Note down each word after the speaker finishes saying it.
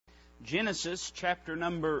Genesis chapter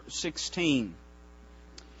number 16.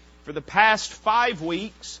 For the past 5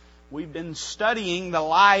 weeks, we've been studying the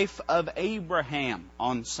life of Abraham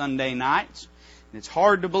on Sunday nights. And it's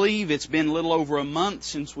hard to believe it's been a little over a month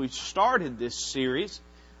since we started this series.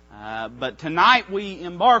 But tonight we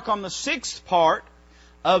embark on the 6th part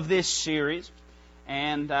of this series.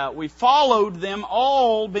 And we followed them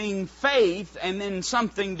all being faith and then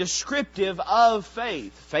something descriptive of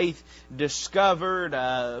faith. Faith discovered,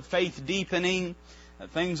 faith deepening,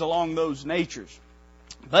 things along those natures.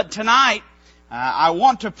 But tonight, I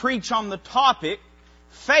want to preach on the topic,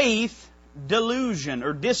 faith disillusioned.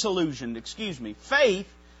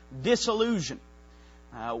 Faith disillusioned.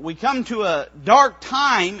 We come to a dark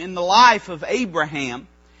time in the life of Abraham,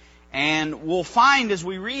 and we'll find as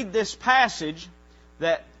we read this passage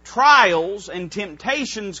that trials and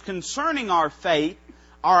temptations concerning our faith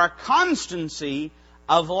are a constancy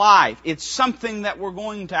of life. It's something that we're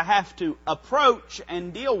going to have to approach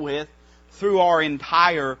and deal with through our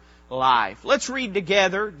entire life. Let's read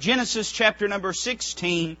together Genesis chapter number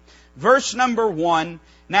 16, verse number 1.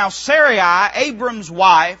 Now Sarai, Abram's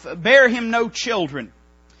wife, bare him no children,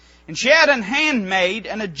 and she had an handmaid,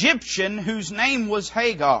 an Egyptian, whose name was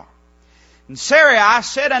Hagar. And Sarai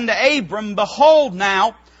said unto Abram, Behold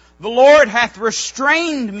now, the Lord hath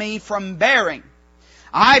restrained me from bearing.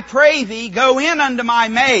 I pray thee, go in unto my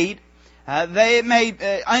maid, it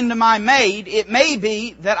may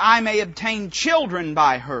be that I may obtain children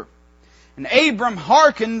by her. And Abram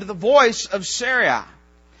hearkened the voice of Sarai.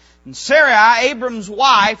 And Sarai, Abram's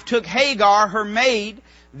wife, took Hagar, her maid,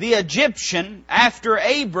 the Egyptian, after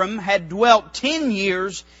Abram had dwelt 10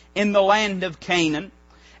 years in the land of Canaan,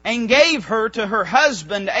 and gave her to her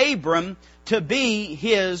husband Abram to be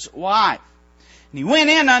his wife. And he went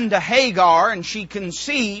in unto Hagar, and she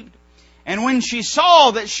conceived. And when she saw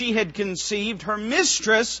that she had conceived, her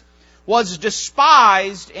mistress was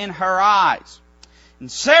despised in her eyes.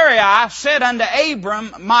 And Sarai said unto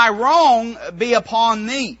Abram, My wrong be upon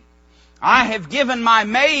thee. I have given my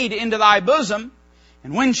maid into thy bosom.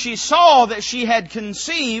 And when she saw that she had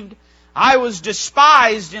conceived, I was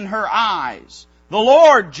despised in her eyes. The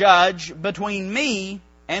Lord judge between me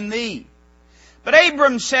and thee. But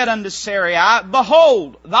Abram said unto Sarai,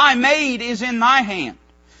 Behold, thy maid is in thy hand.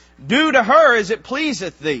 Do to her as it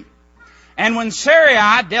pleaseth thee. And when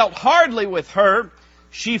Sarai dealt hardly with her,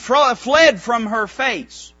 she fled from her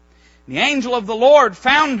face. The angel of the Lord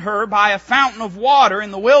found her by a fountain of water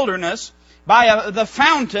in the wilderness, by the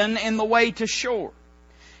fountain in the way to shore.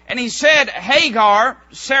 And he said, Hagar,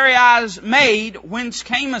 Sarai's maid, whence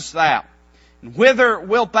camest thou? And whither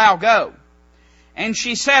wilt thou go? And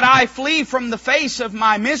she said, I flee from the face of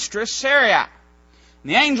my mistress Sarai. And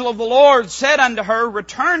the angel of the Lord said unto her,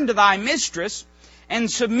 Return to thy mistress,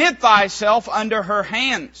 and submit thyself under her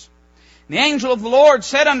hands. And the angel of the Lord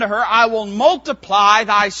said unto her, I will multiply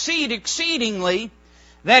thy seed exceedingly,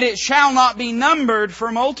 that it shall not be numbered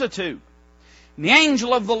for multitude. And the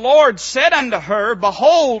angel of the Lord said unto her,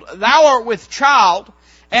 Behold, thou art with child,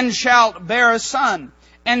 and shalt bear a son,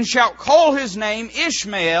 and shalt call his name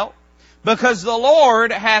Ishmael, because the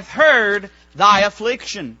Lord hath heard thy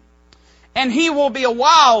affliction. And he will be a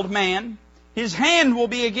wild man, his hand will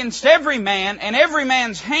be against every man, and every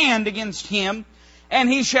man's hand against him, and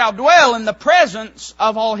he shall dwell in the presence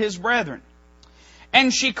of all his brethren.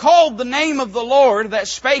 And she called the name of the Lord that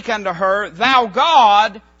spake unto her, Thou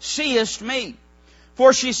God seest me.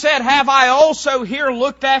 For she said, Have I also here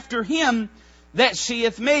looked after him that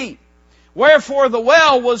seeth me? Wherefore the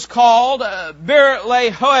well was called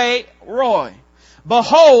Bir-lahai-roi.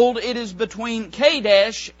 Behold, it is between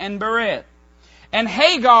Kadesh and Bered. And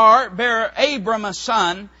Hagar bare Abram a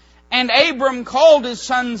son, and Abram called his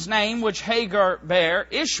son's name, which Hagar bare,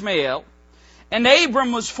 Ishmael. And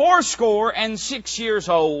Abram was 86 years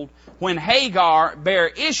old, when Hagar bare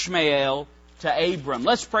Ishmael to Abram.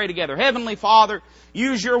 Let's pray together. Heavenly Father,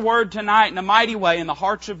 use your word tonight in a mighty way in the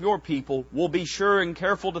hearts of your people. We'll be sure and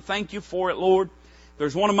careful to thank you for it, Lord.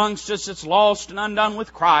 There's one amongst us that's lost and undone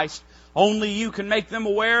with Christ. Only you can make them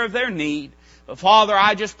aware of their need. But Father,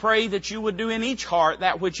 I just pray that you would do in each heart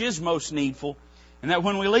that which is most needful. And that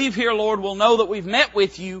when we leave here, Lord, we'll know that we've met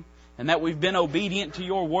with you and that we've been obedient to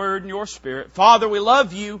your word and your spirit. Father, we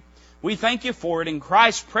love you. We thank you for it. In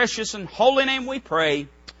Christ's precious and holy name we pray.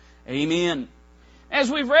 Amen.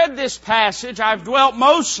 As we've read this passage, I'm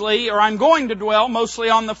going to dwell mostly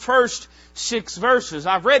on the first 6 verses.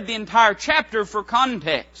 I've read the entire chapter for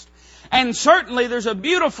context. And certainly there's a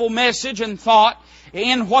beautiful message and thought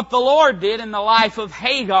in what the Lord did in the life of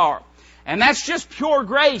Hagar. And that's just pure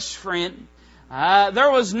grace, friend.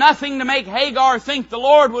 There was nothing to make Hagar think the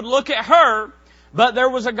Lord would look at her, but there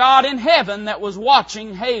was a God in heaven that was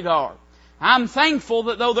watching Hagar. I'm thankful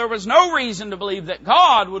that though there was no reason to believe that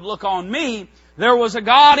God would look on me, there was a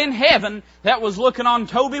God in heaven that was looking on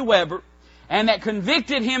Toby Weber, and that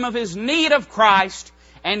convicted him of his need of Christ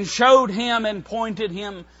and showed him and pointed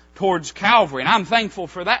him towards Calvary. And I'm thankful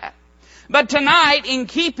for that. But tonight, in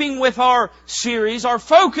keeping with our series, our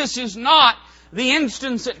focus is not the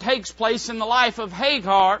instance that takes place in the life of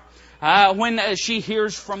Hagar when she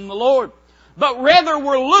hears from the Lord. But rather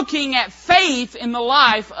we're looking at faith in the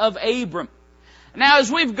life of Abram. Now,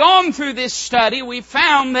 as we've gone through this study, we've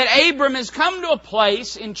found that Abram has come to a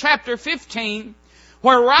place in chapter 15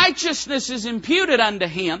 where righteousness is imputed unto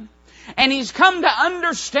him, and he's come to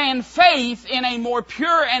understand faith in a more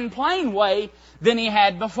pure and plain way than he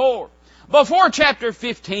had before. Before chapter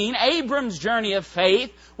 15, Abram's journey of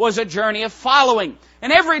faith was a journey of following.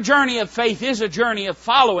 And every journey of faith is a journey of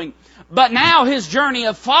following. But now his journey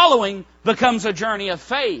of following becomes a journey of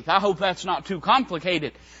faith. I hope that's not too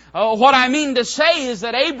complicated. What I mean to say is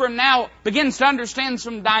that Abram now begins to understand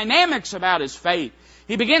some dynamics about his faith.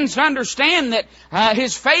 He begins to understand that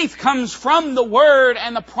his faith comes from the Word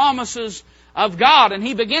and the promises of God. And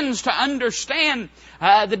he begins to understand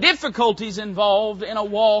the difficulties involved in a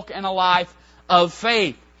walk and a life of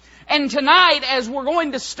faith. And tonight, as we're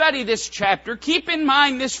going to study this chapter, keep in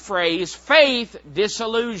mind this phrase, faith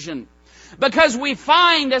disillusioned. Because we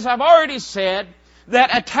find, as I've already said,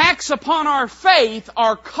 that attacks upon our faith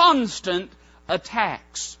are constant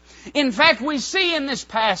attacks. In fact, we see in this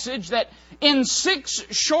passage that in 6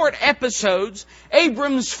 short episodes,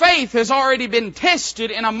 Abram's faith has already been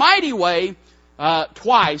tested in a mighty way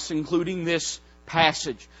twice, including this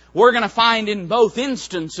passage. We're going to find in both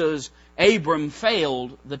instances, Abram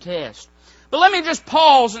failed the test. But let me just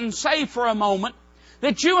pause and say for a moment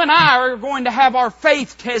that you and I are going to have our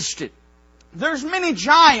faith tested. There's many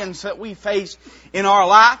giants that we face in our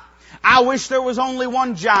life. I wish there was only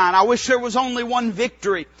one giant. I wish there was only one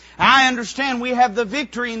victory. I understand we have the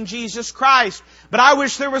victory in Jesus Christ, but I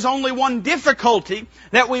wish there was only one difficulty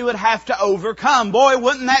that we would have to overcome. Boy,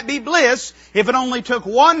 wouldn't that be bliss if it only took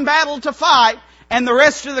one battle to fight and the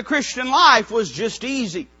rest of the Christian life was just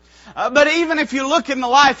easy. But even if you look in the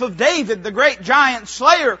life of David, the great giant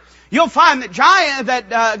slayer, you'll find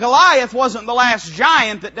that Goliath wasn't the last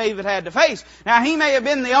giant that David had to face. Now, he may have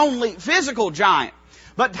been the only physical giant,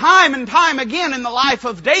 but time and time again in the life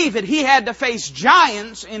of David, he had to face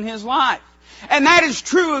giants in his life. And that is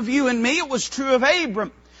true of you and me. It was true of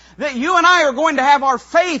Abram. That you and I are going to have our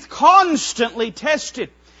faith constantly tested.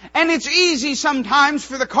 And it's easy sometimes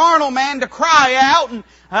for the carnal man to cry out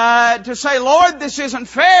and to say, Lord, this isn't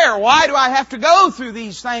fair. Why do I have to go through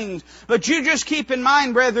these things? But you just keep in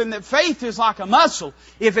mind, brethren, that faith is like a muscle.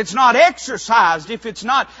 If it's not exercised, if it's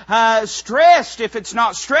not stressed, if it's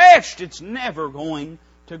not stretched, it's never going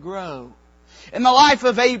to grow. In the life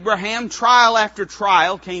of Abraham, trial after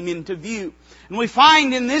trial came into view. And we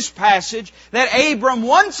find in this passage that Abram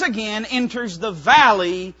once again enters the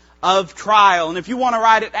valley of trial. And if you want to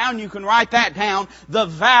write it down, you can write that down, the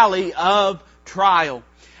valley of trial.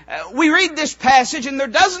 We read this passage and there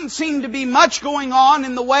doesn't seem to be much going on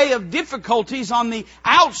in the way of difficulties on the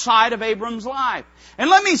outside of Abram's life. And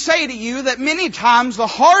let me say to you that many times the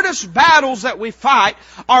hardest battles that we fight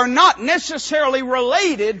are not necessarily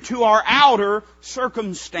related to our outer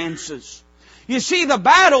circumstances. You see, the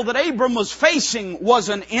battle that Abram was facing was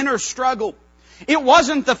an inner struggle. It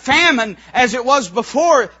wasn't the famine as it was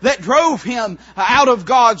before that drove him out of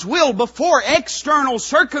God's will. Before, external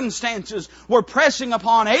circumstances were pressing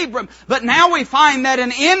upon Abram. But now we find that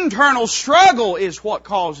an internal struggle is what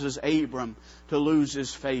causes Abram to lose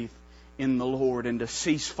his faith in the Lord and to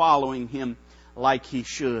cease following Him like he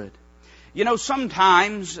should. You know,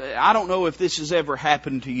 sometimes, I don't know if this has ever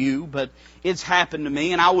happened to you, but it's happened to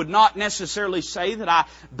me. And I would not necessarily say that I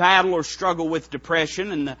battle or struggle with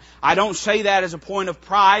depression. And I don't say that as a point of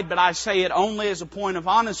pride, but I say it only as a point of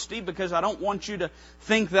honesty because I don't want you to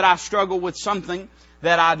think that I struggle with something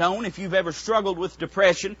that I don't. If you've ever struggled with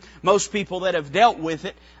depression, most people that have dealt with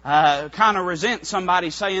it kind of resent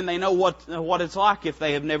somebody saying they know what it's like if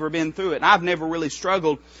they have never been through it. And I've never really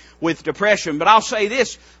struggled with depression. But I'll say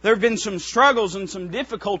this, there have been some struggles and some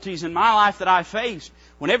difficulties in my life that I faced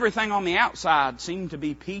when everything on the outside seemed to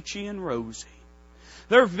be peachy and rosy.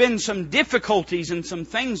 There have been some difficulties and some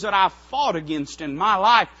things that I've fought against in my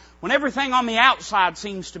life when everything on the outside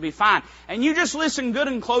seems to be fine. And you just listen good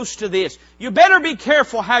and close to this. You better be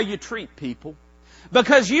careful how you treat people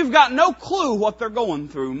because you've got no clue what they're going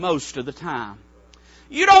through most of the time.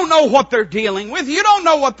 You don't know what they're dealing with. You don't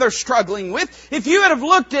know what they're struggling with. If you would have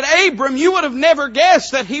looked at Abram, you would have never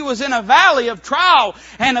guessed that he was in a valley of trial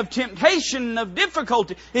and of temptation and of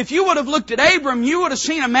difficulty. If you would have looked at Abram, you would have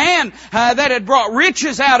seen a man that had brought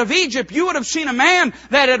riches out of Egypt. You would have seen a man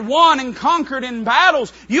that had won and conquered in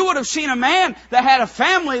battles. You would have seen a man that had a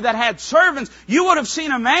family, that had servants. You would have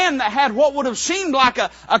seen a man that had what would have seemed like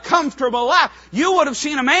a comfortable life. You would have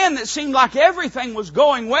seen a man that seemed like everything was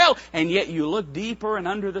going well, and yet you look deeper and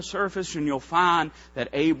under the surface and you'll find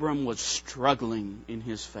that Abram was struggling in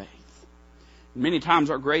his faith. Many times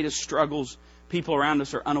our greatest struggles, people around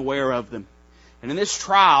us are unaware of them. And in this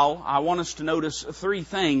trial, I want us to notice three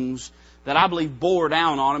things that I believe bore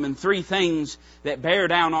down on him, and three things that bear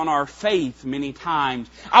down on our faith many times.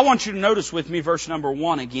 I want you to notice with me verse number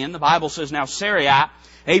 1 again. The Bible says, "Now Sarai,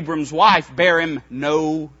 Abram's wife, bare him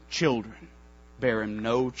no children." Bear him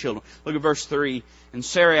no children. Look at verse 3. "And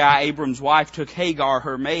Sarai, Abram's wife, took Hagar,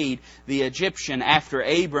 her maid, the Egyptian, after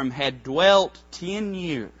Abram had dwelt 10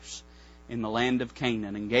 years in the land of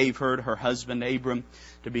Canaan, and gave her to her husband Abram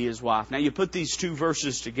to be his wife." Now you put these two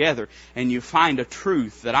verses together, and you find a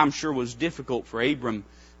truth that I'm sure was difficult for Abram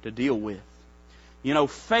to deal with. You know,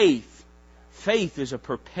 faith is a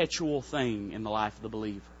perpetual thing in the life of the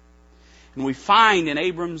believer. And we find in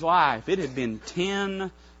Abram's life, it had been 10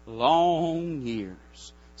 long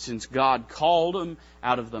years since God called him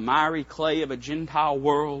out of the miry clay of a Gentile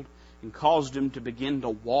world and caused him to begin to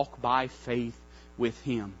walk by faith with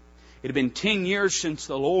Him. It had been 10 years since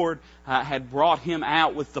the Lord had brought him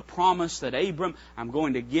out with the promise that, "Abram, I'm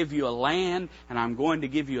going to give you a land and I'm going to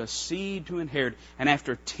give you a seed to inherit." And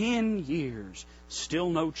after 10 years, still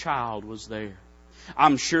no child was there.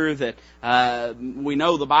 I'm sure that we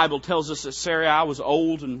know the Bible tells us that Sarai was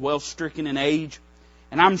old and well stricken in age.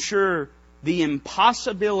 And I'm sure the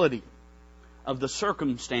impossibility of the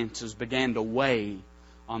circumstances began to weigh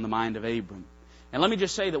on the mind of Abram. And let me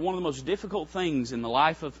just say that one of the most difficult things in the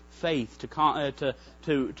life of faith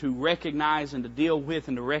to recognize and to deal with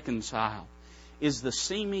and to reconcile is the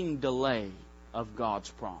seeming delay of God's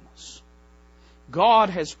promise. God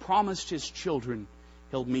has promised His children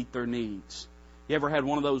He'll meet their needs. You ever had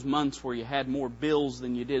one of those months where you had more bills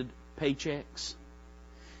than you did paychecks?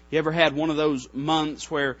 You ever had one of those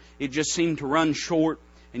months where it just seemed to run short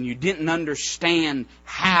and you didn't understand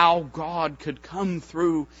how God could come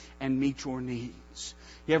through and meet your needs?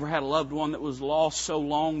 You ever had a loved one that was lost so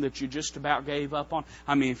long that you just about gave up on?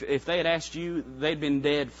 I mean, if they had asked you, they'd been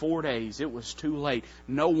dead 4 days. It was too late.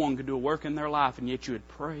 No one could do a work in their life, and yet you had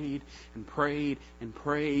prayed and prayed and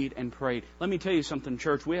prayed and prayed. Let me tell you something,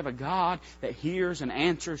 church. We have a God that hears and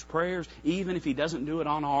answers prayers, even if He doesn't do it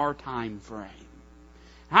on our time frame.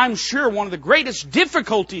 I'm sure one of the greatest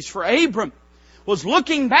difficulties for Abram was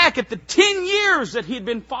looking back at the 10 years that he'd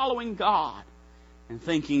been following God and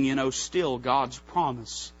thinking, still God's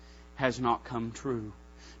promise has not come true.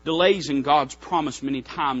 Delays in God's promise many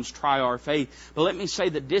times try our faith. But let me say,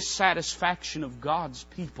 the dissatisfaction of God's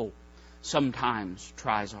people sometimes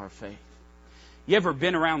tries our faith. You ever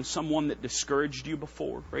been around someone that discouraged you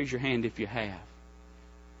before? Raise your hand if you have.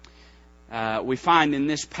 We find in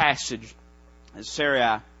this passage that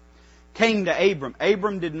Sarai came to Abram.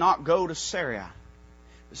 Abram did not go to Sarai.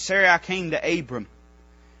 Sarai came to Abram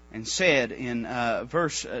and said in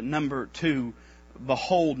verse number 2,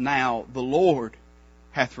 "Behold, now the Lord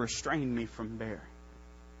hath restrained me from bearing."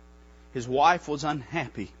 His wife was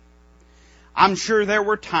unhappy. I'm sure there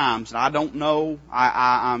were times, and I don't know,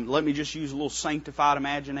 let me just use a little sanctified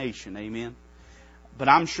imagination, amen. But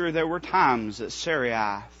I'm sure there were times that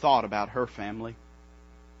Sarai thought about her family.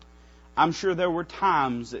 I'm sure there were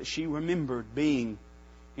times that she remembered being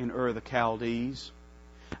in Ur the Chaldees.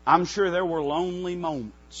 I'm sure there were lonely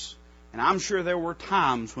moments. And I'm sure there were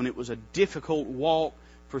times when it was a difficult walk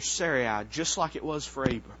for Sarai, just like it was for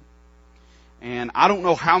Abram. And I don't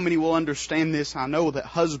know how many will understand this. I know that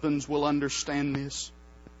husbands will understand this.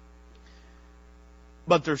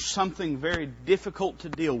 But there's something very difficult to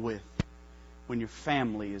deal with when your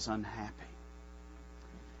family is unhappy.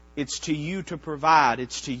 It's to you to provide.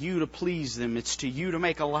 It's to you to please them. It's to you to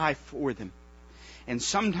make a life for them. And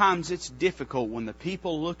sometimes it's difficult when the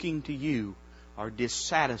people looking to you are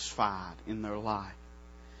dissatisfied in their life.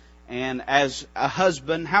 And as a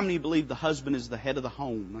husband, how many believe the husband is the head of the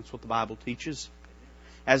home? That's what the Bible teaches.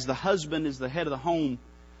 As the husband is the head of the home,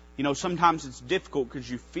 sometimes it's difficult because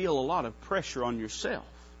you feel a lot of pressure on yourself.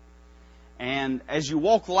 And as you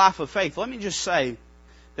walk the life of faith, let me just say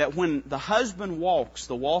that when the husband walks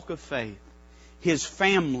the walk of faith, his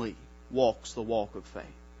family walks the walk of faith.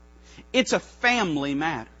 It's a family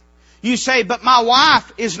matter. You say, but my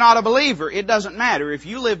wife is not a believer. It doesn't matter. If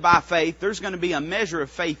you live by faith, there's going to be a measure of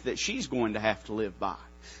faith that she's going to have to live by.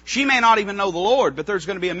 She may not even know the Lord, but there's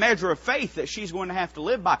going to be a measure of faith that she's going to have to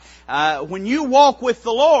live by. When you walk with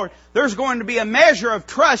the Lord, there's going to be a measure of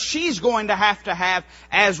trust she's going to have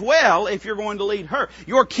as well if you're going to lead her.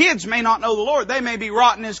 Your kids may not know the Lord. They may be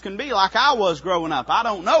rotten as can be like I was growing up. I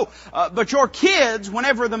don't know. But your kids,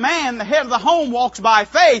 whenever the man, the head of the home, walks by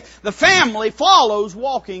faith, the family follows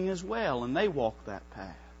walking as well, and they walk that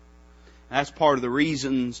path. That's part of the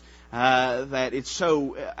reasons that it's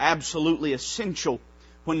so absolutely essential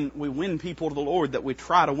when we win people to the Lord that we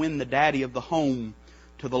try to win the daddy of the home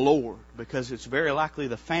to the Lord, because it's very likely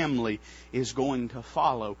the family is going to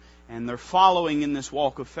follow, and they're following in this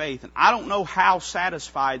walk of faith. And I don't know how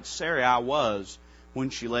satisfied Sarai was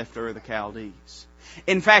when she left Ur of the Chaldees.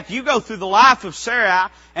 In fact, you go through the life of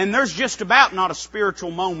Sarai, and there's just about not a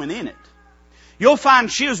spiritual moment in it. You'll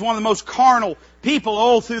find she was one of the most carnal people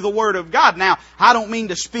all through the Word of God. Now, I don't mean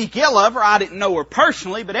to speak ill of her. I didn't know her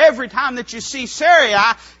personally. But every time that you see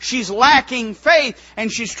Sarai, she's lacking faith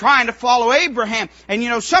and she's trying to follow Abraham. And you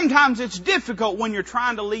know, sometimes it's difficult when you're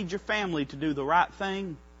trying to lead your family to do the right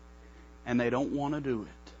thing and they don't want to do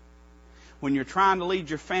it. When you're trying to lead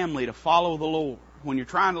your family to follow the Lord, when you're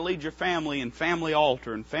trying to lead your family in family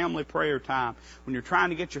altar and family prayer time, when you're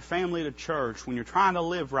trying to get your family to church, when you're trying to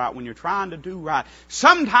live right, when you're trying to do right,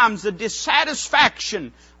 sometimes the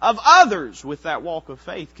dissatisfaction of others with that walk of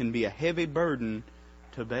faith can be a heavy burden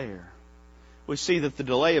to bear. We see that the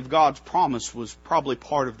delay of God's promise was probably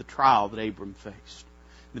part of the trial that Abram faced.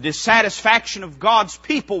 The dissatisfaction of God's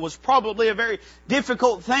people was probably a very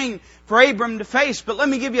difficult thing for Abram to face. But let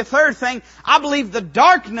me give you a third thing. I believe the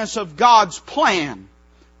darkness of God's plan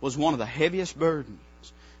was one of the heaviest burdens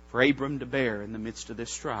for Abram to bear in the midst of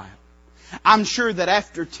this trial. I'm sure that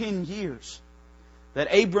after 10 years,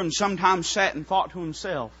 that Abram sometimes sat and thought to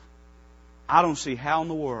himself, I don't see how in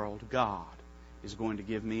the world God is going to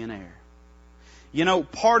give me an heir. You know,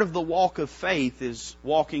 part of the walk of faith is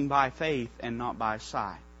walking by faith and not by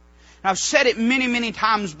sight. And I've said it many, many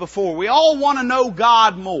times before. We all want to know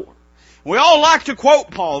God more. We all like to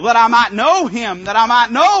quote Paul, that I might know Him, that I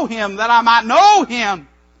might know Him, that I might know Him.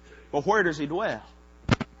 But where does He dwell?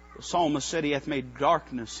 The psalmist said He hath made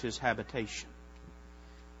darkness His habitation.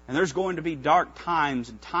 And there's going to be dark times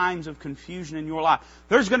and times of confusion in your life.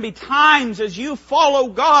 There's going to be times as you follow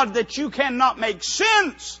God that you cannot make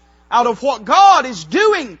sense out of what God is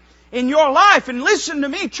doing in your life. And listen to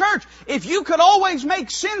me, church, if you could always make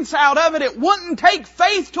sense out of it, it wouldn't take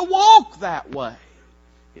faith to walk that way.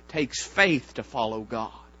 It takes faith to follow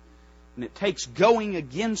God. And it takes going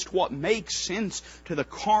against what makes sense to the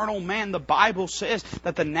carnal man. The Bible says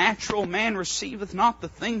that the natural man receiveth not the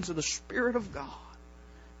things of the Spirit of God.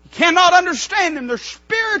 You cannot understand them. They're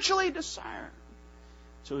spiritually discerned.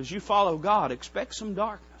 So as you follow God, expect some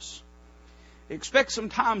darkness. Expect some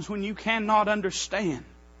times when you cannot understand.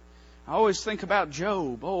 I always think about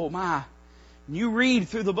Job. Oh my. You read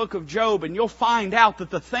through the book of Job and you'll find out that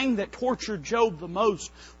the thing that tortured Job the most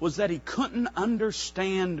was that he couldn't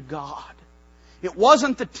understand God. It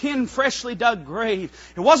wasn't the 10 freshly dug graves.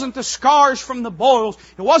 It wasn't the scars from the boils.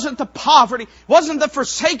 It wasn't the poverty. It wasn't the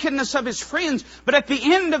forsakenness of his friends. But at the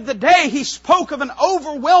end of the day, he spoke of an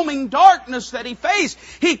overwhelming darkness that he faced.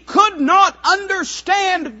 He could not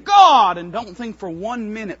understand God. And don't think for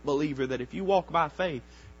 1 minute, believer, that if you walk by faith,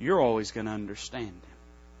 you're always going to understand Him.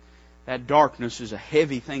 That darkness is a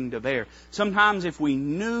heavy thing to bear. Sometimes if we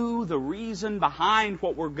knew the reason behind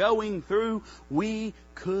what we're going through, we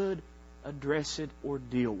could address it or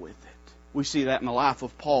deal with it. We see that in the life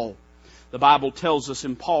of Paul. The Bible tells us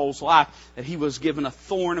in Paul's life that he was given a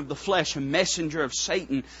thorn of the flesh, a messenger of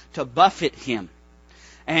Satan to buffet him.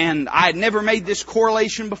 And I had never made this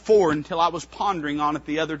correlation before until I was pondering on it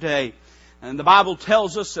the other day. And the Bible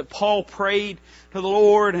tells us that Paul prayed to the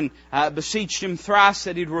Lord and beseeched Him thrice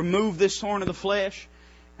that He'd remove this thorn of the flesh.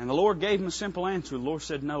 And the Lord gave him a simple answer. The Lord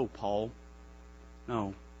said, no, Paul.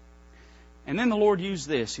 No. And then the Lord used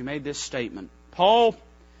this. He made this statement. Paul,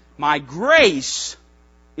 my grace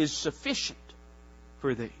is sufficient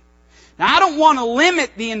for thee. Now, I don't want to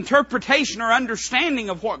limit the interpretation or understanding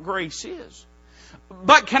of what grace is.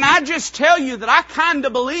 But can I just tell you that I kind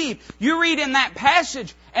of believe, you read in that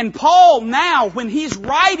passage, and Paul now, when he's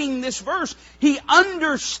writing this verse, he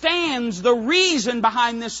understands the reason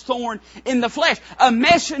behind this thorn in the flesh. A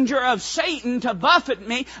messenger of Satan to buffet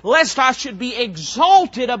me, lest I should be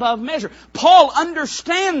exalted above measure. Paul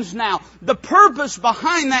understands now the purpose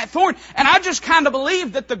behind that thorn. And I just kind of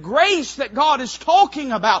believe that the grace that God is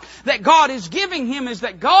talking about, that God is giving him, is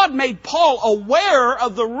that God made Paul aware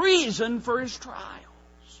of the reason for his trial.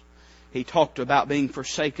 he talked about being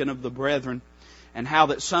forsaken of the brethren, and how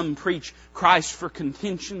that some preach Christ for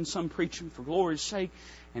contention, some preach Him for glory's sake.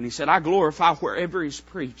 And he said, I glorify wherever He's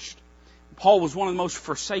preached. Paul was one of the most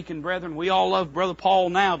forsaken brethren. We all love Brother Paul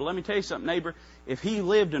now, but let me tell you something, neighbor. If he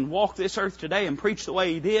lived and walked this earth today and preached the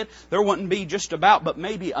way he did, there wouldn't be just about but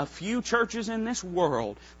maybe a few churches in this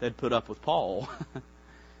world that'd put up with Paul.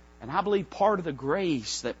 And I believe part of the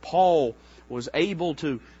grace that Paul was able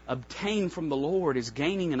to obtain from the Lord is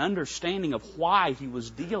gaining an understanding of why he was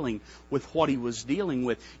dealing with what he was dealing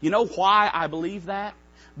with. You know why I believe that?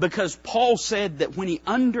 Because Paul said that when he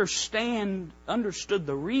understood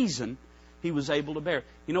the reason, he was able to bear.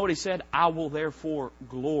 You know what he said? I will therefore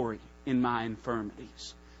glory in my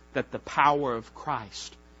infirmities, that the power of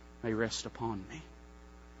Christ may rest upon me.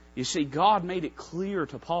 You see, God made it clear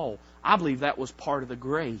to Paul. I believe that was part of the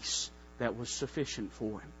grace that was sufficient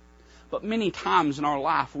for him. But many times in our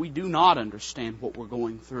life, we do not understand what we're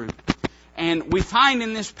going through. And we find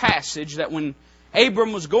in this passage that when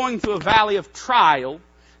Abram was going through a valley of trial,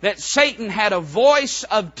 that Satan had a voice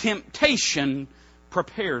of temptation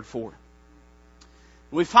prepared for him.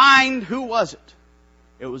 We find, who was it?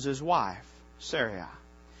 It was his wife, Sarai.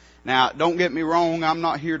 Now, don't get me wrong, I'm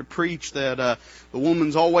not here to preach that the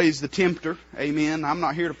woman's always the tempter. Amen. I'm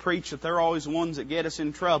not here to preach that they're always the ones that get us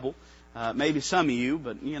in trouble. Maybe some of you,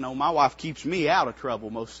 but you know, my wife keeps me out of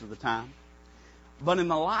trouble most of the time. But in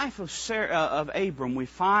the life of Abram, we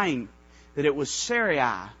find that it was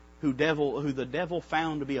Sarai who the devil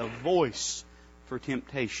found to be a voice for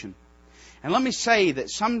temptation. And let me say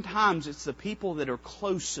that sometimes it's the people that are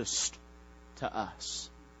closest to us,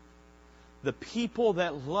 the people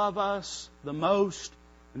that love us the most,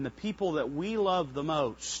 and the people that we love the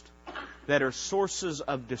most, that are sources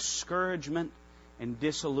of discouragement and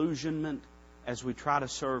disillusionment as we try to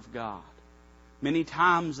serve God. Many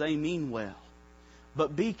times they mean well,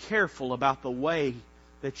 but be careful about the way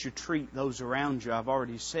that you treat those around you. I've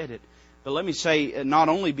already said it. But let me say, not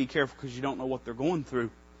only be careful because you don't know what they're going through,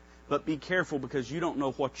 but be careful because you don't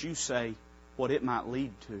know what you say, what it might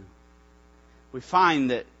lead to. We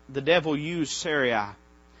find that the devil used Sarai.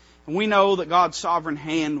 And we know that God's sovereign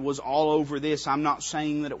hand was all over this. I'm not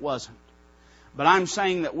saying that it wasn't. But I'm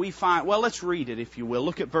saying that we find, well, let's read it if you will.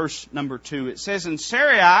 Look at verse number 2. It says, And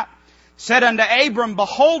Sarai said unto Abram,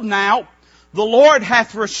 Behold now, the Lord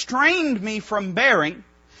hath restrained me from bearing.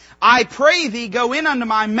 I pray thee, go in unto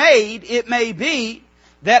my maid, it may be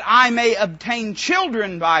that I may obtain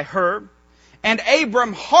children by her. And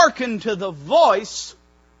Abram hearkened to the voice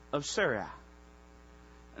of Sarai.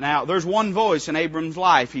 Now, there's one voice in Abram's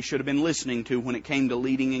life he should have been listening to when it came to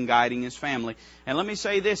leading and guiding his family. And let me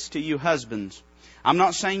say this to you husbands. I'm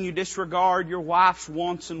not saying you disregard your wife's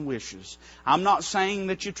wants and wishes. I'm not saying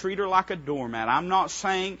that you treat her like a doormat. I'm not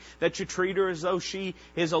saying that you treat her as though she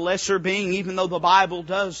is a lesser being, even though the Bible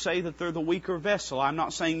does say that they're the weaker vessel. I'm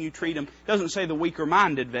not saying you treat them. It doesn't say the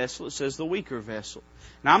weaker-minded vessel. It says the weaker vessel.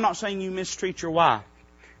 Now, I'm not saying you mistreat your wife.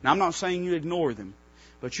 Now, I'm not saying you ignore them.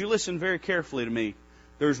 But you listen very carefully to me.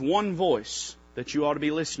 There's one voice that you ought to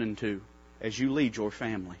be listening to as you lead your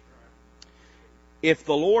family. If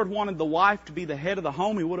the Lord wanted the wife to be the head of the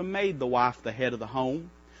home, He would have made the wife the head of the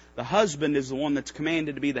home. The husband is the one that's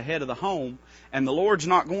commanded to be the head of the home. And the Lord's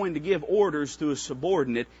not going to give orders to a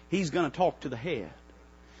subordinate. He's going to talk to the head.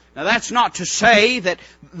 Now that's not to say that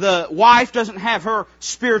the wife doesn't have her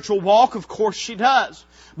spiritual walk. Of course she does.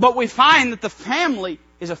 But we find that the family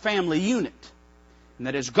is a family unit. And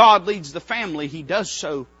that as God leads the family, He does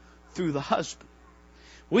so through the husband.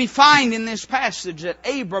 We find in this passage that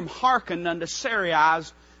Abram hearkened unto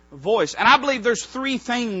Sarai's voice. And I believe there's three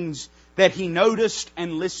things that he noticed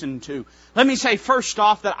and listened to. Let me say first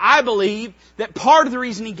off that I believe that part of the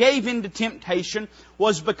reason he gave in to temptation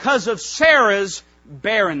was because of Sarah's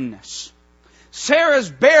barrenness. Sarah's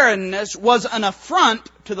barrenness was an affront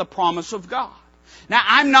to the promise of God. Now,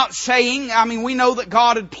 I'm not saying, we know that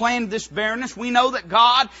God had planned this barrenness. We know that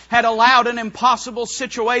God had allowed an impossible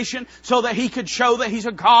situation so that He could show that He's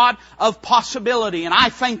a God of possibility. And I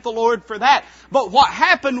thank the Lord for that. But what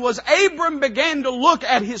happened was Abram began to look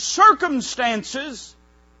at his circumstances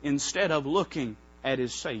instead of looking at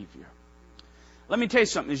his Savior. Let me tell you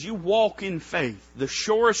something. As you walk in faith, the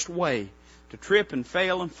surest way to trip and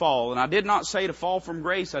fail and fall. And I did not say to fall from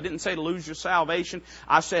grace. I didn't say to lose your salvation.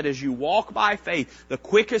 I said as you walk by faith, the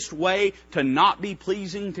quickest way to not be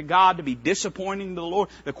pleasing to God, to be disappointing to the Lord,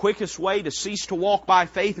 the quickest way to cease to walk by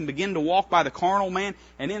faith and begin to walk by the carnal man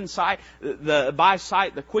and by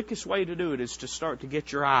sight, the quickest way to do it is to start to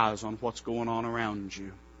get your eyes on what's going on around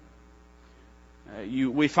you.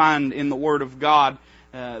 We find in the Word of God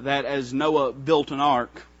that as Noah built an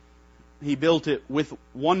ark, He built it with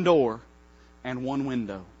one door and one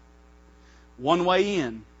window. One way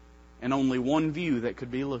in and only one view that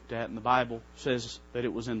could be looked at. And the Bible says that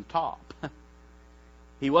it was in the top.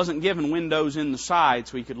 He wasn't given windows in the side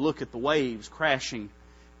so he could look at the waves crashing,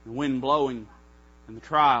 the wind blowing, and the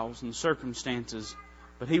trials and the circumstances.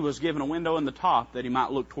 But he was given a window in the top that he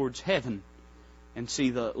might look towards heaven and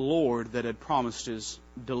see the Lord that had promised his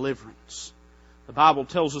deliverance. The Bible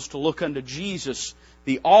tells us to look unto Jesus,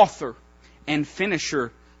 the author and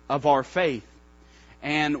finisher of our faith.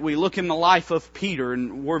 And we look in the life of Peter,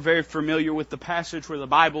 and we're very familiar with the passage where the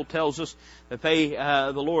Bible tells us that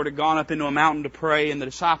the Lord had gone up into a mountain to pray, and the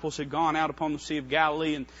disciples had gone out upon the Sea of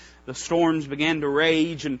Galilee, and the storms began to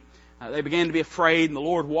rage, and they began to be afraid, and the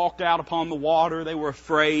Lord walked out upon the water. They were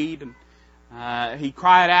afraid, and He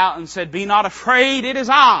cried out and said, "Be not afraid, it is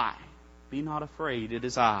I. Be not afraid, it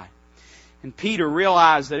is I." And Peter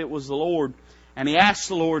realized that it was the Lord, and he asked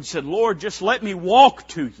the Lord, said, "Lord, just let me walk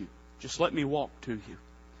to you. Just let me walk to you."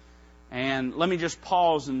 And let me just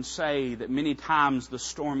pause and say that many times the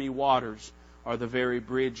stormy waters are the very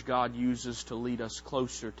bridge God uses to lead us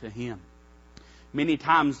closer to Him. Many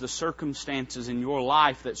times the circumstances in your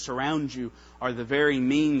life that surround you are the very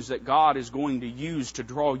means that God is going to use to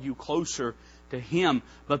draw you closer to Him.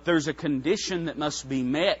 But there's a condition that must be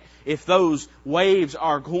met if those waves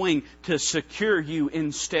are going to secure you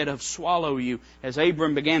instead of swallow you. As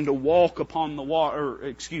Abram began to walk upon the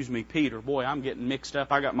water, Peter. Boy, I'm getting mixed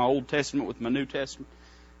up. I got my Old Testament with my New Testament.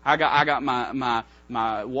 I got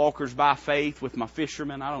my walkers by faith with my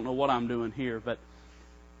fishermen. I don't know what I'm doing here, but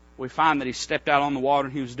we find that he stepped out on the water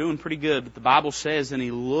and he was doing pretty good. But the Bible says, and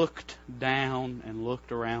he looked down and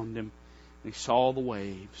looked around him, and he saw the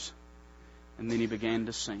waves, and then he began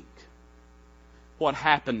to sink. What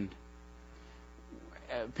happened?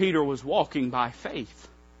 Peter was walking by faith.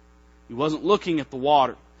 He wasn't looking at the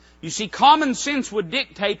water. You see, common sense would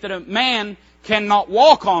dictate that a man cannot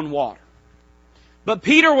walk on water. But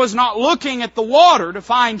Peter was not looking at the water to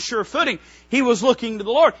find sure footing. He was looking to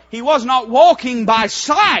the Lord. He was not walking by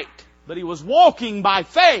sight, but he was walking by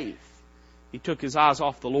faith. He took his eyes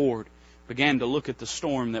off the Lord, began to look at the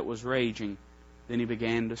storm that was raging, then he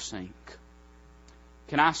began to sink.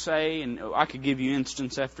 Can I say, and I could give you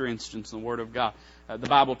instance after instance in the Word of God. The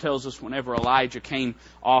Bible tells us whenever Elijah came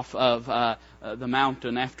off of the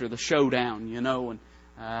mountain after the showdown, and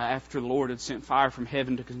after the Lord had sent fire from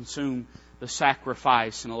heaven to consume the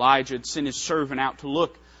sacrifice, and Elijah had sent his servant out to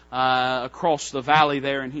look across the valley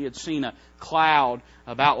there, and he had seen a cloud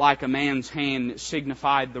about like a man's hand that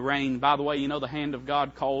signified the rain. By the way, the hand of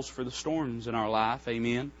God calls for the storms in our life.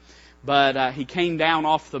 Amen. But he came down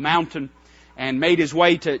off the mountain and made his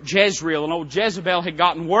way to Jezreel. And old Jezebel had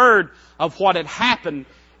gotten word of what had happened.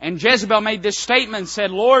 And Jezebel made this statement and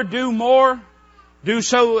said, "Lord, do more. Do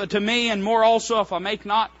so to me, and more also, if I make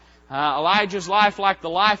not Elijah's life like the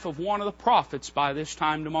life of one of the prophets by this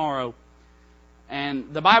time tomorrow."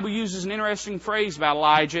 And the Bible uses an interesting phrase about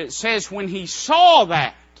Elijah. It says, when he saw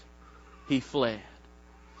that, he fled.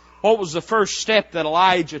 What was the first step that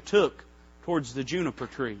Elijah took towards the juniper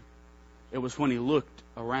tree? It was when he looked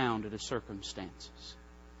around at his circumstances.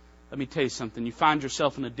 Let me tell you something. You find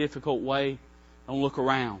yourself in a difficult way, don't look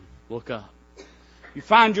around, look up. You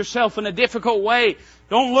find yourself in a difficult way,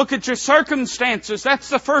 don't look at your circumstances. That's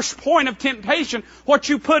the first point of temptation. What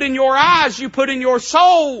you put in your eyes, you put in your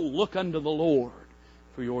soul. Look unto the Lord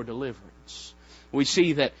for your deliverance. We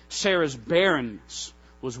see that Sarah's barrenness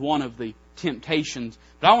was one of the temptations.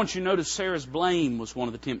 But I want you to notice Sarah's blame was one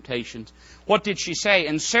of the temptations. What did she say?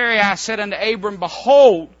 "And Sarai said unto Abram,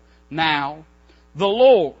 Behold, now the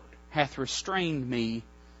Lord hath restrained me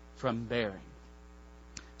from bearing."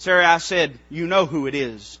 Sarai said, "You know who it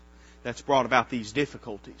is that's brought about these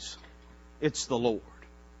difficulties. It's the Lord."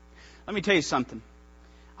 Let me tell you something.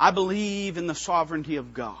 I believe in the sovereignty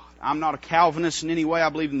of God. I'm not a Calvinist in any way. I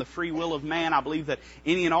believe in the free will of man. I believe that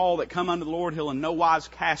any and all that come unto the Lord, He'll in no wise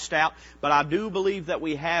cast out. But I do believe that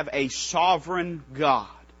we have a sovereign God.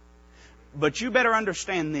 But you better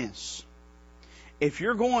understand this. If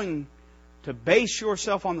you're going to base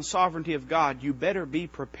yourself on the sovereignty of God, you better be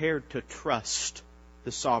prepared to trust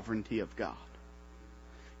the sovereignty of God.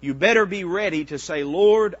 You better be ready to say,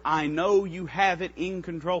 "Lord, I know you have it in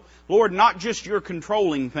control." Lord, not just you're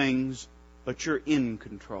controlling things, but you're in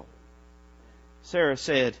control. Sarah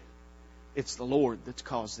said, "It's the Lord that's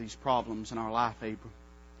caused these problems in our life, Abram.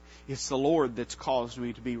 It's the Lord that's caused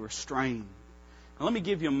me to be restrained." Now let me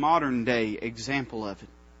give you a modern day example of it.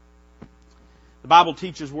 The Bible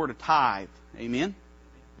teaches we're to tithe. Amen?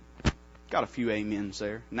 Got a few amens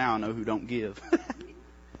there. Now I know who don't give.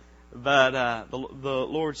 But the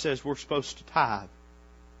Lord says we're supposed to tithe.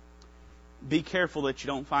 Be careful that you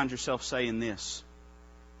don't find yourself saying this.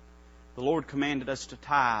 The Lord commanded us to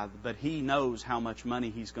tithe, but He knows how much money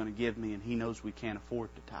He's going to give me, and He knows we can't afford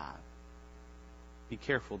to tithe. Be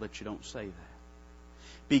careful that you don't say that.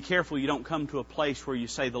 Be careful you don't come to a place where you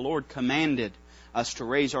say, the Lord commanded us to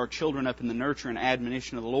raise our children up in the nurture and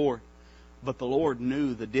admonition of the Lord, but the Lord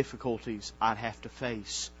knew the difficulties I'd have to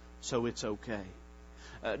face, so it's okay.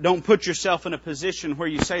 Don't put yourself in a position where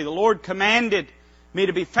you say, the Lord commanded me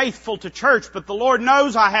to be faithful to church, but the Lord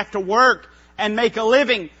knows I have to work and make a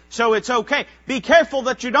living, so it's okay. Be careful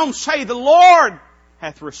that you don't say, the Lord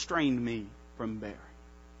hath restrained me from bearing.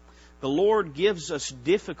 The Lord gives us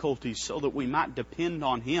difficulties so that we might depend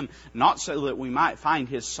on Him, not so that we might find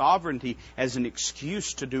His sovereignty as an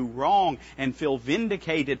excuse to do wrong and feel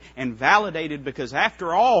vindicated and validated, because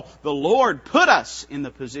after all, the Lord put us in the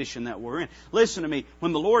position that we're in. Listen to me,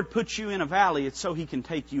 when the Lord puts you in a valley, it's so He can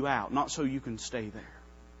take you out, not so you can stay there.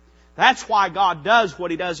 That's why God does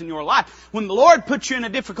what He does in your life. When the Lord puts you in a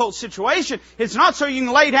difficult situation, it's not so you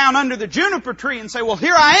can lay down under the juniper tree and say, well,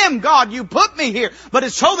 here I am, God, you put me here. But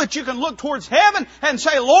it's so that you can look towards heaven and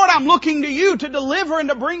say, Lord, I'm looking to You to deliver and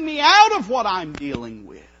to bring me out of what I'm dealing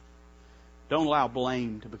with. Don't allow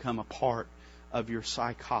blame to become a part of your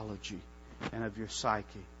psychology and of your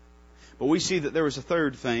psyche. But we see that there was a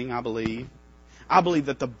third thing, I believe. I believe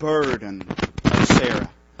that the burden of Sarah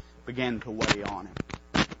began to weigh on him.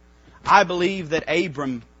 I believe that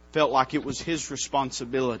Abram felt like it was his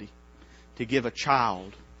responsibility to give a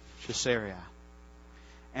child to Sarai.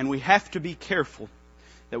 And we have to be careful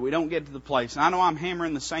that we don't get to the place. And I know I'm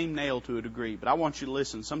hammering the same nail to a degree, but I want you to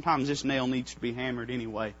listen. Sometimes this nail needs to be hammered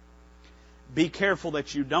anyway. Be careful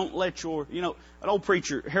that you don't let your... You know, an old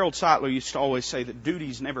preacher, Harold Seitler, used to always say that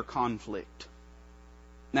duties never conflict.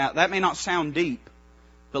 Now, that may not sound deep,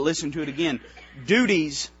 but listen to it again.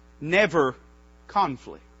 Duties never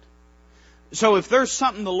conflict. So if there's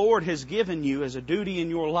something the Lord has given you as a duty in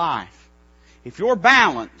your life, if you're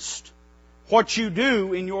balanced, what you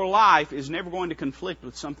do in your life is never going to conflict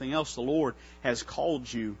with something else the Lord has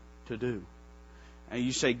called you to do. And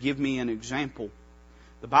you say, give me an example.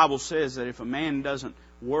 The Bible says that if a man doesn't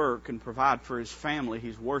work and provide for his family,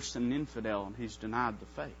 he's worse than an infidel and he's denied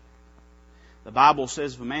the faith. The Bible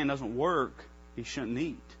says if a man doesn't work, he shouldn't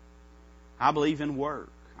eat. I believe in work.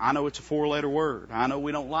 I know it's a 4-letter word. I know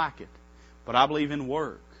we don't like it. But I believe in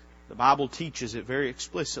work. The Bible teaches it very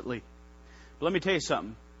explicitly. But let me tell you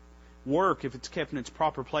something. Work, if it's kept in its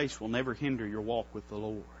proper place, will never hinder your walk with the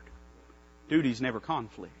Lord. Duties never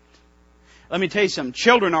conflict. Let me tell you something.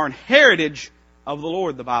 Children are an heritage of the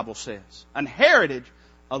Lord, the Bible says. An heritage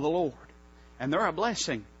of the Lord. And they're a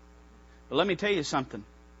blessing. But let me tell you something.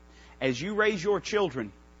 As you raise your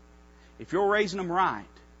children, if you're raising them right,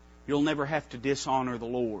 you'll never have to dishonor the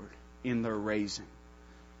Lord in their raising.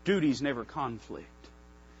 Duties never conflict.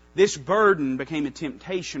 This burden became a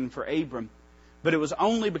temptation for Abram, but it was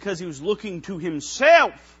only because he was looking to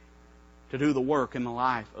himself to do the work in the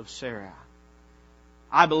life of Sarai.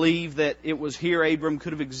 I believe that it was here Abram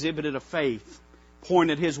could have exhibited a faith,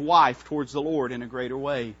 pointed his wife towards the Lord in a greater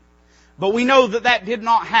way. But we know that that did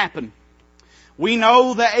not happen. We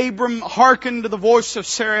know that Abram hearkened to the voice of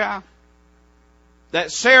Sarai. That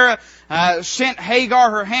Sarah sent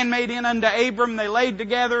Hagar, her handmaid, in unto Abram. They laid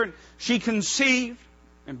together, and she conceived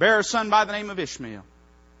and bare a son by the name of Ishmael.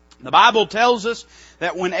 The Bible tells us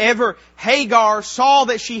that whenever Hagar saw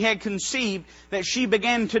that she had conceived, that she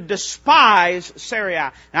began to despise Sarai.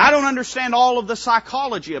 Now, I don't understand all of the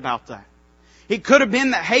psychology about that. It could have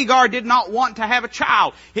been that Hagar did not want to have a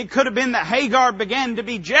child. It could have been that Hagar began to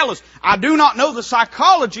be jealous. I do not know the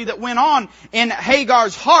psychology that went on in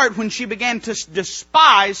Hagar's heart when she began to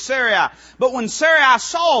despise Sarai. But when Sarai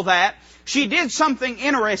saw that, she did something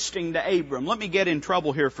interesting to Abram. Let me get in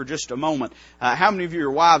trouble here for just a moment. How many of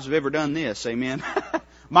your wives have ever done this? Amen.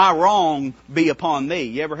 My wrong be upon thee.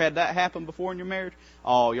 You ever had that happen before in your marriage?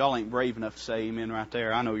 Oh, y'all ain't brave enough to say amen right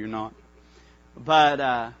there. I know you're not.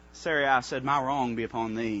 But Sarai said, my wrong be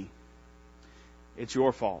upon thee. It's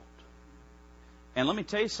your fault. And let me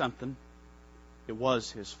tell you something. It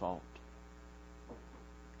was his fault.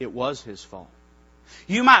 It was his fault.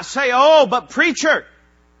 You might say, oh, but preacher,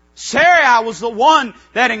 Sarai was the one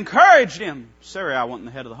that encouraged him. Sarai wasn't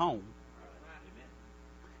the head of the home.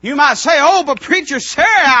 You might say, oh, but preacher,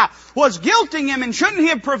 Sarai was guilting him, and shouldn't he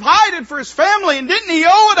have provided for his family, and didn't he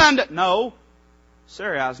owe it unto... No,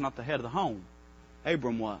 Sarai is not the head of the home.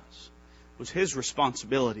 Abram was. It was his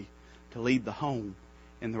responsibility to lead the home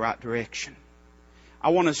in the right direction. I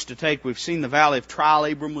want us to take, we've seen the valley of trial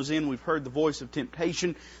Abram was in. We've heard the voice of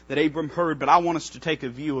temptation that Abram heard. But I want us to take a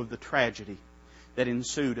view of the tragedy. that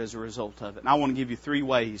ensued as a result of it. And I want to give you 3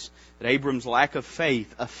 ways that Abram's lack of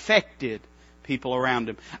faith affected people around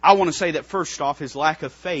him. I want to say that first off, his lack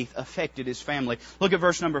of faith affected his family. Look at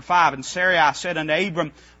verse number 5. And Sarai said unto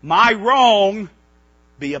Abram, My wrong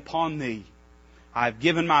be upon thee. I have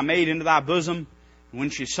given my maid into thy bosom. And when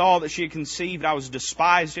she saw that she had conceived, I was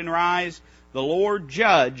despised in her eyes. The Lord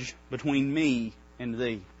judge between me and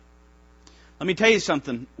thee. Let me tell you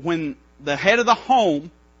something. When the head of the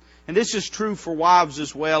home, and this is true for wives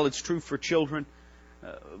as well, it's true for children,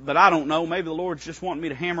 but I don't know. Maybe the Lord's just wanting me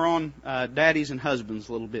to hammer on daddies and husbands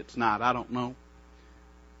a little bit tonight. I don't know.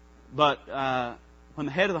 But when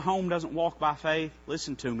the head of the home doesn't walk by faith,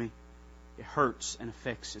 listen to me, it hurts and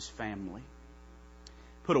affects his family.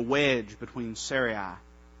 Put a wedge between Sarai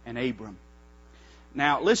and Abram.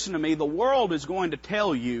 Now, listen to me. The world is going to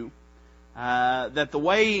tell you that the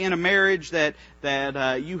way in a marriage that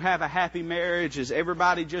you have a happy marriage is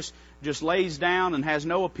everybody just lays down and has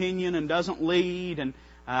no opinion and doesn't lead. And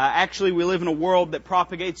actually, we live in a world that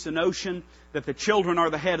propagates the notion that the children are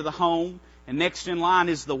the head of the home, and next in line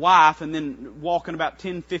is the wife, and then walking about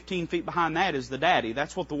 10, 15 feet behind that is the daddy.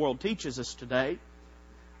 That's what the world teaches us today.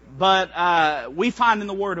 But we find in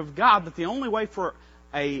the Word of God that the only way for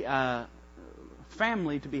a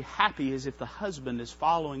family to be happy is if the husband is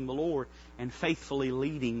following the Lord and faithfully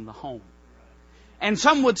leading the home. And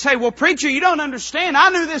some would say, well, preacher, you don't understand. I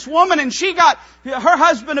knew this woman and her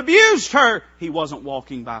husband abused her. He wasn't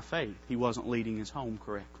walking by faith. He wasn't leading his home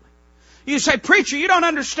correctly. You say, preacher, you don't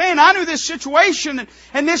understand. I knew this situation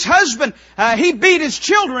and this husband, he beat his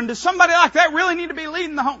children. Does somebody like that really need to be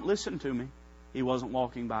leading the home? Listen to me. He wasn't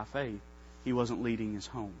walking by faith. He wasn't leading his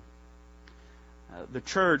home. The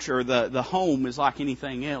church or the home is like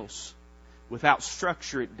anything else. Without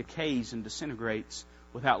structure, it decays and disintegrates.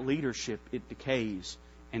 Without leadership, it decays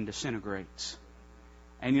and disintegrates.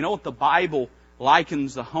 And you know what the Bible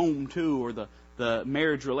likens the home to, or the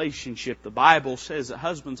marriage relationship? The Bible says that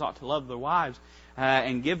husbands ought to love their wives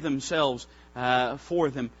and give themselves for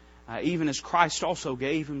them, even as Christ also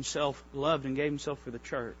loved and gave Himself for the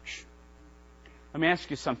church. Let me ask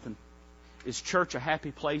you something. Is church a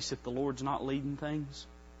happy place if the Lord's not leading things?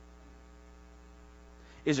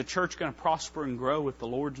 Is a church going to prosper and grow if the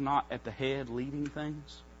Lord's not at the head leading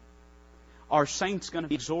things? Are saints going to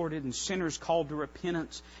be exhorted and sinners called to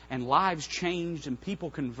repentance and lives changed and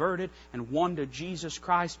people converted and won to Jesus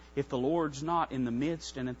Christ if the Lord's not in the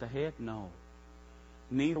midst and at the head? No.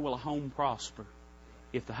 Neither will a home prosper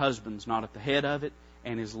if the husband's not at the head of it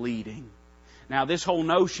and is leading. Now, this whole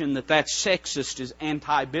notion that that's sexist is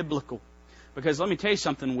anti-biblical. Because let me tell you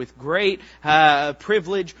something, with great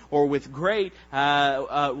privilege or with great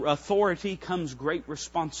authority comes great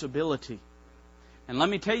responsibility. And let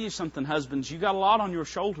me tell you something, husbands, you got a lot on your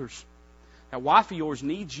shoulders. That wife of yours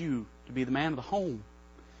needs you to be the man of the home.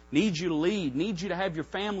 Needs you to lead. Needs you to have your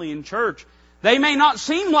family in church. They may not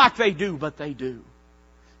seem like they do, but they do.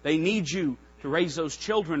 They need you to raise those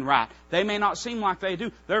children right. They may not seem like they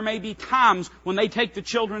do. There may be times when they take the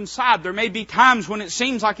children's side. There may be times when it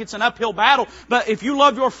seems like it's an uphill battle. But if you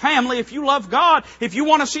love your family, if you love God, if you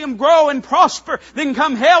want to see them grow and prosper, then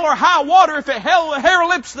come hell or high water, if it hair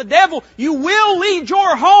lips the devil, you will lead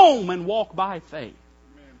your home and walk by faith.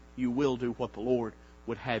 Amen. You will do what the Lord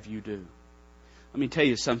would have you do. Let me tell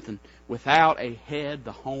you something. Without a head,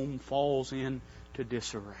 the home falls into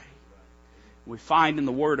disarray. We find in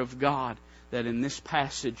the Word of God that in this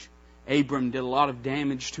passage, Abram did a lot of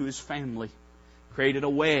damage to his family. Created a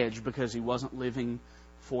wedge because he wasn't living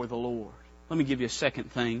for the Lord. Let me give you a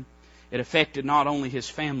second thing. It affected not only his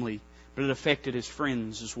family, but it affected his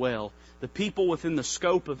friends as well. The people within the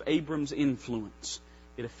scope of Abram's influence,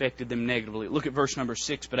 it affected them negatively. Look at verse number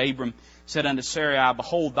 6. But Abram said unto Sarai,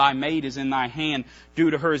 Behold, thy maid is in thy hand. Do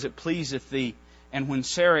to her as it pleaseth thee. And when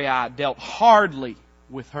Sarai dealt hardly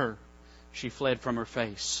with her, she fled from her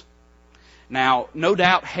face. Now, no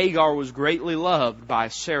doubt Hagar was greatly loved by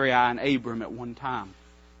Sarai and Abram at one time.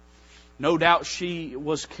 No doubt she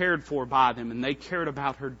was cared for by them, and they cared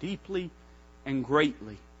about her deeply and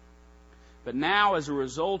greatly. But now, as a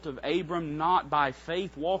result of Abram not by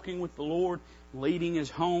faith walking with the Lord, leading his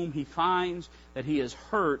home, he finds that he has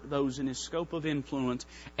hurt those in his scope of influence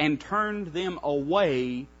and turned them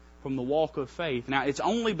away from the walk of faith. Now, it's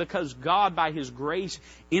only because God, by His grace,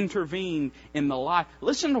 intervened in the life.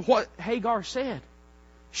 Listen to what Hagar said.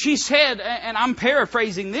 She said, and I'm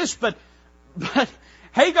paraphrasing this, but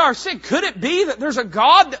Hagar said, could it be that there's a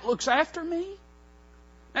God that looks after me?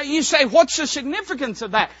 Now, you say, what's the significance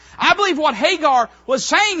of that? I believe what Hagar was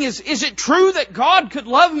saying is it true that God could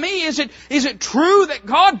love me? Is it true that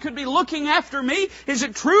God could be looking after me? Is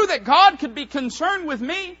it true that God could be concerned with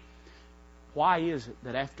me? Why is it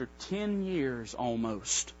that after 10 years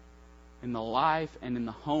almost in the life and in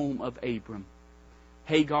the home of Abram,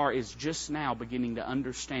 Hagar is just now beginning to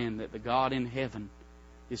understand that the God in heaven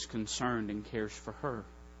is concerned and cares for her?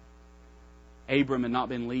 Abram had not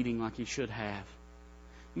been leading like he should have.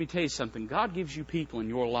 Let me tell you something. God gives you people in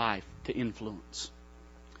your life to influence.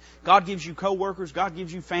 God gives you co-workers. God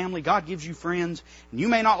gives you family. God gives you friends. And you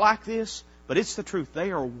may not like this, but it's the truth.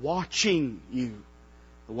 They are watching you,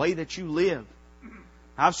 the way that you live.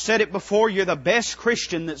 I've said it before, you're the best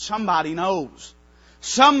Christian that somebody knows.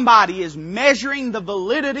 Somebody is measuring the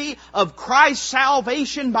validity of Christ's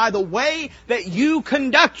salvation by the way that you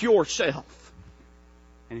conduct yourself.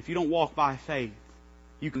 And if you don't walk by faith,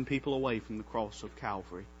 you can people away from the cross of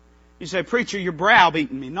Calvary. You say, "Preacher, you're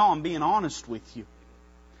browbeating me." No, I'm being honest with you.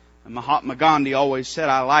 And Mahatma Gandhi always said,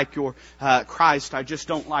 "I like your Christ, I just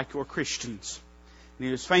don't like your Christians." And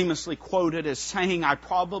he was famously quoted as saying, "I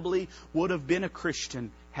probably would have been a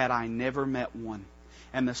Christian had I never met one."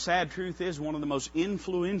 And the sad truth is, one of the most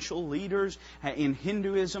influential leaders in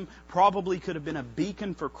Hinduism probably could have been a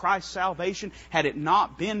beacon for Christ's salvation had it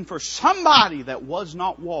not been for somebody that was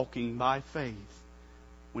not walking by faith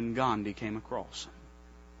when Gandhi came across him.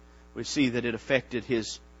 We see that it affected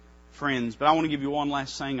his friends. But I want to give you one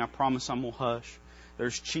last thing. I promise I'm going to hush.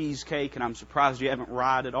 There's cheesecake, and I'm surprised you haven't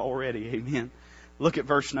rioted already. Amen. Look at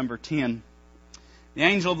verse number 10. The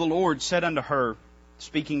angel of the Lord said unto her,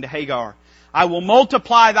 speaking to Hagar, "I will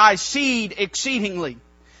multiply thy seed exceedingly,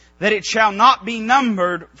 that it shall not be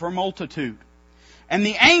numbered for multitude." And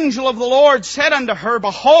the angel of the Lord said unto her,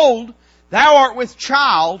 "Behold, thou art with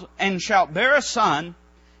child, and shalt bear a son,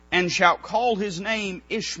 and shalt call his name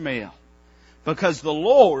Ishmael, because the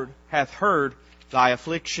Lord hath heard thy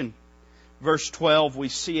affliction." Verse 12, we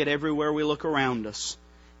see it everywhere we look around us.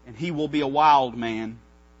 "And he will be a wild man.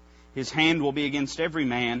 His hand will be against every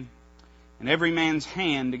man, and every man's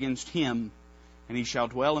hand against him. And he shall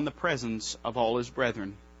dwell in the presence of all his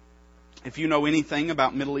brethren." If you know anything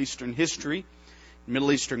about Middle Eastern history,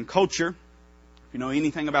 Middle Eastern culture, if you know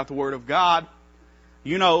anything about the Word of God,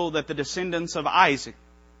 you know that the descendants of Isaac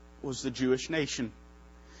was the Jewish nation.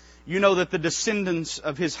 You know that the descendants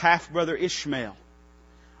of his half-brother Ishmael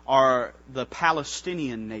are the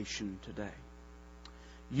Palestinian nation today.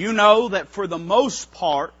 You know that for the most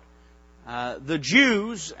part, the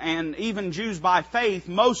Jews, and even Jews by faith,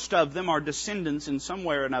 most of them are descendants in some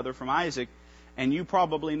way or another from Isaac. And you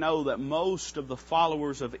probably know that most of the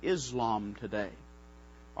followers of Islam today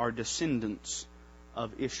are descendants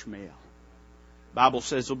of Ishmael. The Bible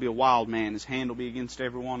says there'll be a wild man. His hand will be against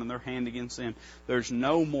everyone and their hand against them. There's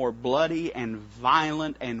no more bloody and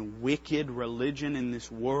violent and wicked religion in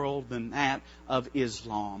this world than that of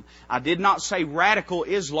Islam. I did not say radical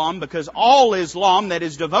Islam, because all Islam that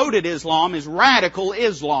is devoted Islam is radical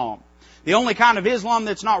Islam. The only kind of Islam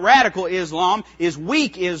that's not radical Islam is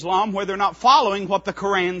weak Islam, where they're not following what the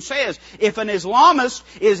Quran says. If an Islamist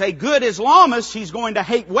is a good Islamist, he's going to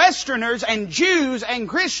hate Westerners and Jews and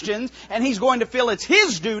Christians, and he's going to feel it's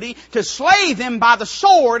his duty to slay them by the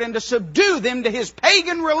sword and to subdue them to his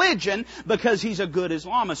pagan religion, because he's a good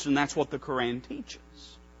Islamist, and that's what the Quran teaches.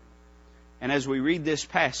 And as we read this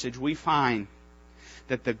passage, we find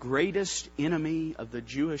that the greatest enemy of the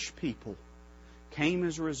Jewish people came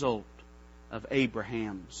as a result of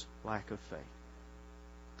Abraham's lack of faith.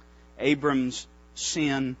 Abram's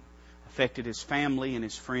sin affected his family and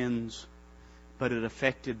his friends, but it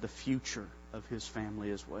affected the future of his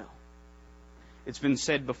family as well. It's been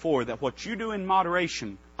said before that what you do in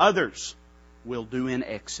moderation, others will do in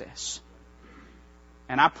excess.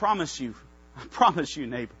 And I promise you,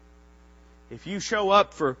 neighbor, if you show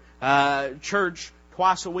up for church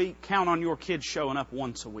twice a week, count on your kids showing up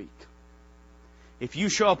once a week. If you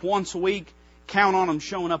show up once a week, count on them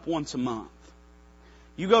showing up once a month.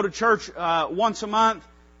 You go to church once a month,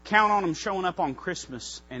 count on them showing up on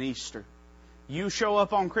Christmas and Easter. You show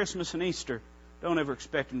up on Christmas and Easter, don't ever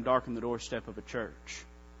expect them to darken the doorstep of a church.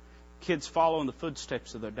 Kids follow in the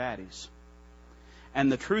footsteps of their daddies. And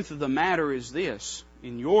the truth of the matter is this: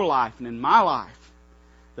 in your life and in my life,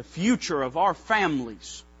 the future of our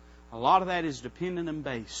families, a lot of that is dependent and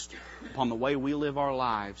based upon the way we live our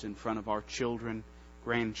lives in front of our children,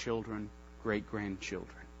 grandchildren,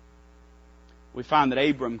 great-grandchildren. We find that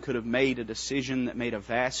Abram could have made a decision that made a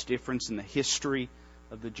vast difference in the history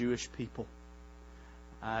of the Jewish people.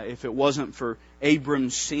 If it wasn't for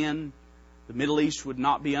Abram's sin, the Middle East would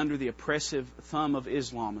not be under the oppressive thumb of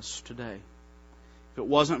Islamists today. If it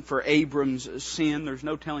wasn't for Abram's sin, there's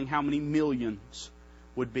no telling how many millions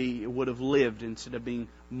would have lived instead of being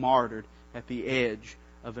martyred at the edge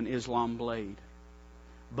of an Islam blade.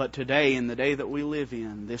 But today, in the day that we live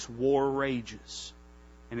in, this war rages.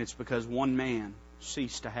 And it's because one man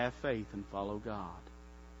ceased to have faith and follow God.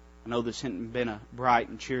 I know this hadn't been a bright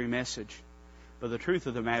and cheery message, but the truth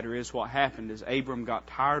of the matter is what happened is Abram got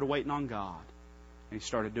tired of waiting on God, and he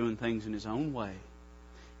started doing things in his own way.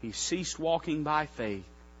 He ceased walking by faith.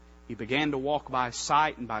 He began to walk by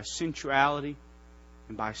sight and by sensuality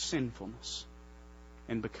and by sinfulness.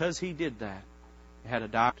 And because he did that, he had a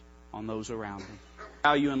doubt on those around him.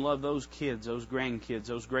 Value and love those kids, those grandkids,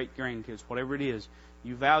 those great-grandkids, whatever it is.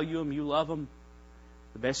 You value them, you love them.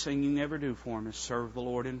 The best thing you can ever do for them is serve the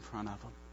Lord in front of them.